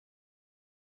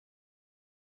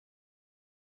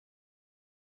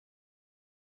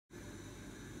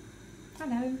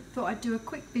Hello, thought I'd do a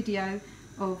quick video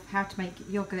of how to make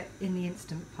yoghurt in the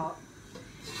Instant Pot.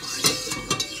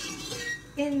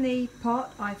 In the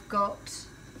pot I've got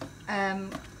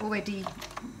already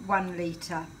 1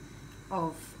 litre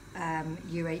of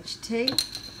UHT.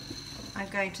 I'm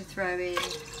going to throw in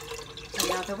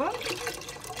another one,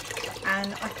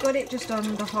 and I've got it just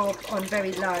on the hob on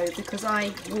very low because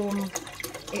I warm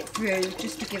it through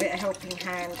just to give it a helping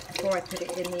hand before I put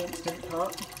it in the Instant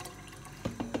Pot.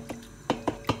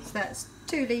 So that's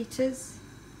 2 litres,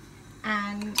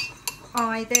 and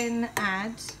I then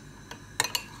add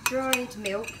dried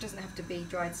milk. Doesn't have to be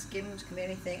dried skimmed, can be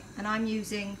anything, and I'm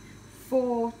using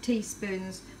 4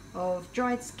 teaspoons of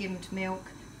dried skimmed milk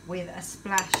with a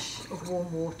splash of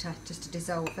warm water just to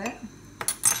dissolve it.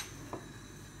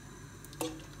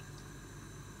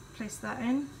 Place that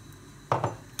in,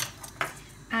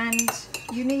 and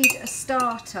you need a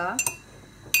starter,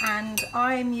 and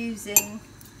I'm using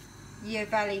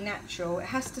Yoghurt Natural. It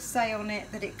has to say on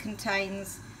it that it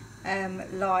contains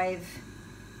live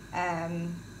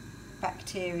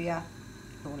bacteria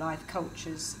or live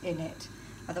cultures in it,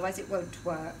 otherwise it won't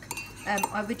work.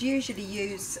 I would usually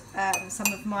use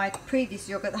some of my previous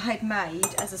yoghurt that I'd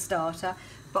made as a starter,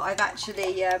 but I've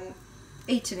actually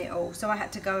eaten it all, so I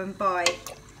had to go and buy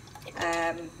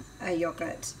a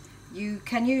yoghurt. You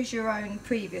can use your own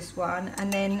previous one,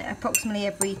 and then approximately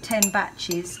every 10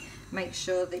 batches make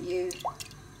sure that you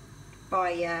buy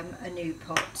a new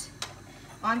pot.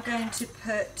 I'm going to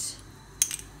put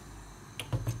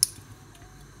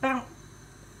about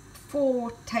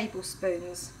 4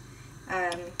 tablespoons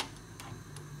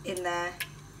in there.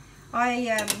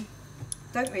 I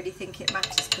don't really think it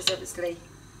matters because obviously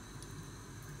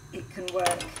it can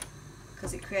work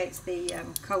because it creates the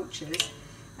cultures.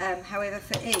 However,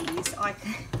 for ease,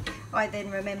 I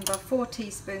then remember 4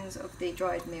 teaspoons of the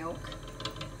dried milk,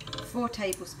 4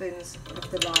 tablespoons of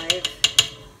the live,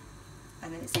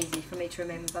 and then it's easy for me to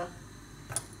remember,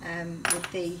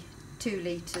 with the 2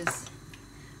 litres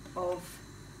of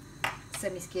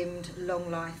semi-skimmed long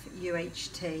life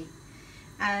UHT.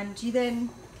 And you then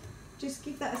just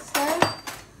give that a stir,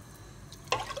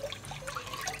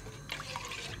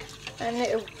 and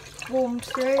it'll warm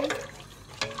through.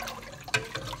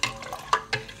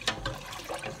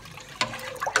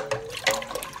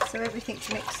 So everything's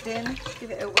mixed in.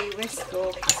 Give it a wee whisk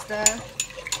or stir.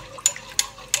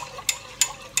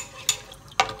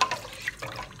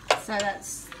 So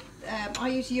that's, I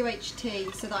use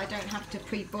UHT so that I don't have to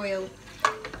pre-boil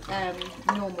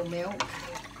normal milk.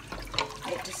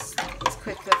 It just is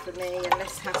quicker for me and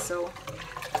less hassle.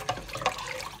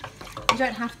 You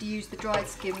don't have to use the dried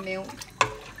skim milk.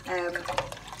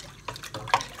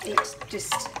 It's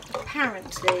just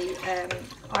apparently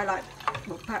I like.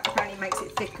 Well, apparently makes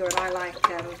it thicker, and I like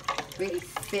really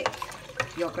thick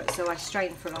yoghurt, so I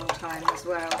strain for a long time as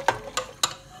well.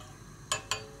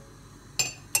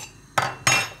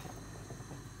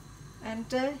 And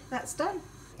that's done.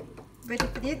 Ready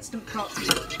for the Instant Pot.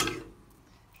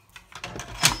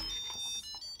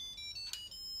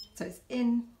 So it's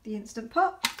in the Instant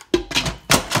Pot.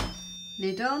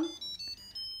 Lid on.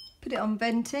 Put it on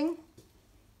venting.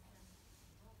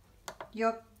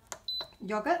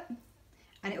 Yoghurt.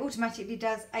 And it automatically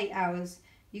does 8 hours.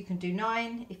 You can do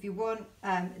 9 if you want.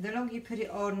 The longer you put it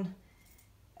on,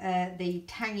 the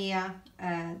tangier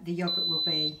the yoghurt will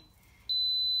be.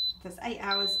 That's 8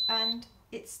 hours, and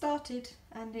it started,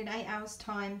 and in 8 hours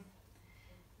time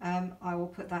I will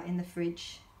put that in the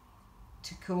fridge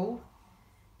to cool.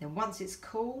 Then once it's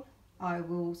cool, I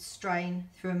will strain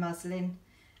through a muslin,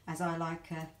 as I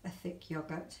like a thick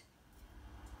yoghurt.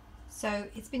 So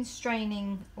it's been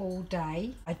straining all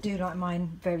day. I do like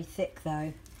mine very thick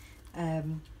though,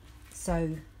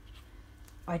 so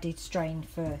I did strain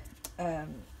for a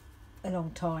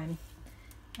long time.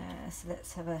 So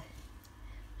let's have a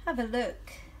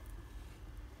look.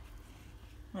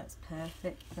 That's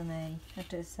perfect for me, I have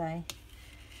to say.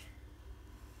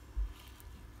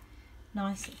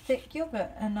 Nice thick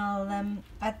yoghurt, and I'll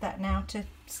add that now to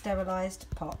sterilised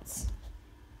pots.